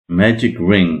Magic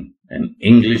ring, an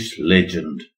English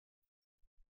legend.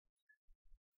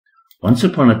 Once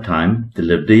upon a time there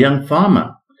lived a young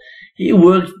farmer. He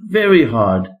worked very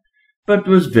hard, but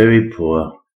was very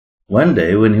poor. One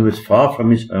day, when he was far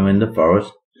from his home in the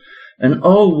forest, an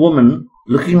old woman,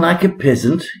 looking like a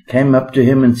peasant, came up to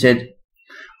him and said,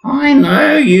 "I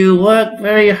know you work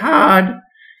very hard,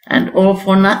 and all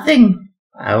for nothing.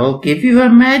 I will give you a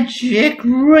magic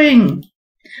ring.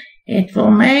 It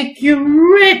will make you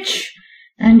rich,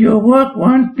 and your work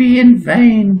won't be in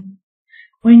vain.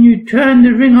 When you turn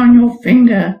the ring on your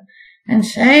finger and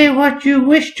say what you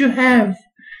wish to have,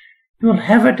 you'll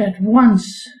have it at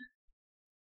once.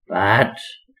 But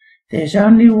there's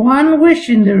only one wish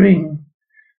in the ring,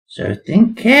 so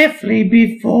think carefully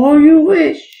before you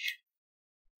wish."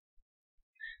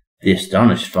 The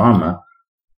astonished farmer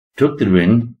took the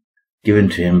ring given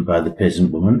to him by the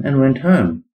peasant woman and went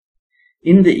home.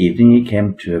 In the evening he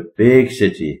came to a big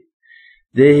city.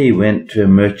 There he went to a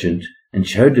merchant and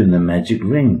showed him the magic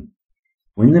ring.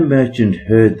 When the merchant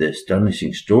heard the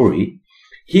astonishing story,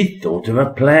 he thought of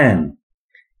a plan.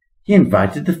 He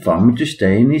invited the farmer to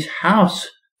stay in his house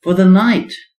for the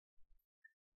night.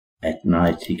 At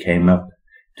night he came up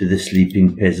to the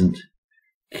sleeping peasant,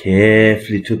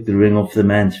 carefully took the ring off the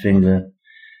man's finger,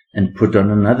 and put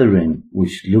on another ring,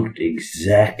 which looked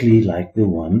exactly like the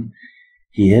one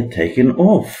he had taken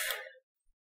off.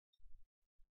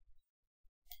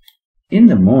 In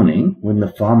the morning, when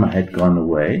the farmer had gone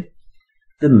away,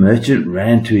 the merchant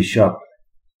ran to his shop,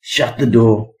 shut the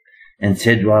door, and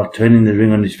said while turning the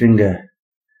ring on his finger,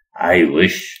 "I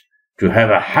wish to have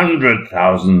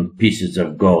 100,000 pieces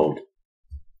of gold."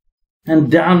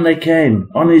 And down they came,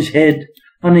 on his head,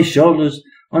 on his shoulders,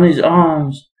 on his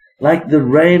arms, like the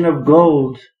rain of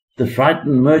gold. The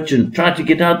frightened merchant tried to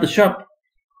get out the shop,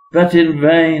 but in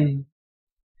vain.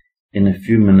 In a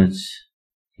few minutes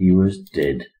he was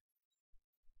dead.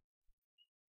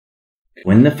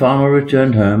 When the farmer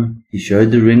returned home, he showed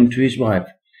the ring to his wife.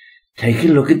 "Take a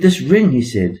look at this ring," he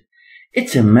said.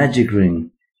 "It's a magic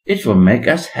ring. It will make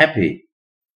us happy."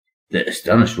 The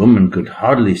astonished woman could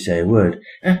hardly say a word.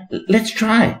 "Let's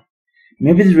try.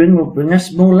 Maybe the ring will bring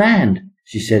us more land,"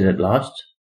 she said at last.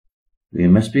 "We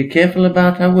must be careful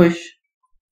about our wish.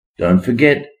 Don't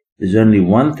forget, there's only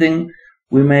one thing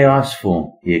we may ask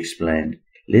for," he explained.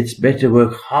 "Let's better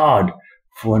work hard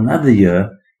for another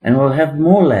year, and we'll have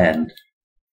more land."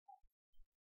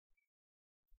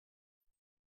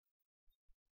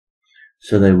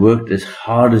 So they worked as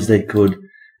hard as they could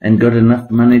and got enough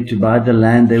money to buy the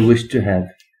land they wished to have.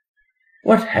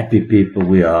 "What happy people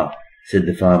we are," said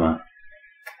the farmer.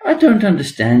 "I don't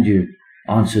understand you,"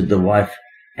 answered the wife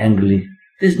angrily.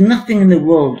 "There's nothing in the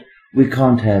world we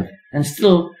can't have, and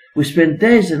still we spend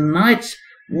days and nights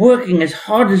working as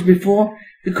hard as before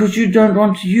because you don't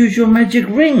want to use your magic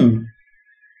ring."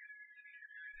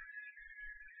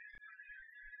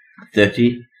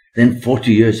 30, then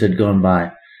 40 years had gone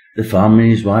by. The farmer and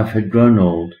his wife had grown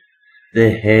old.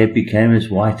 Their hair became as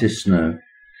white as snow.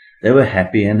 They were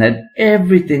happy and had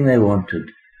everything they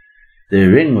wanted. Their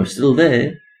ring was still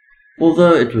there,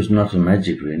 although it was not a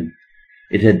magic ring.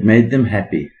 It had made them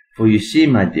happy, for you see,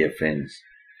 my dear friends,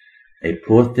 a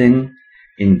poor thing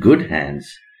in good hands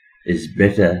is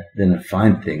better than a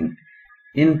fine thing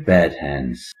in bad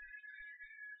hands.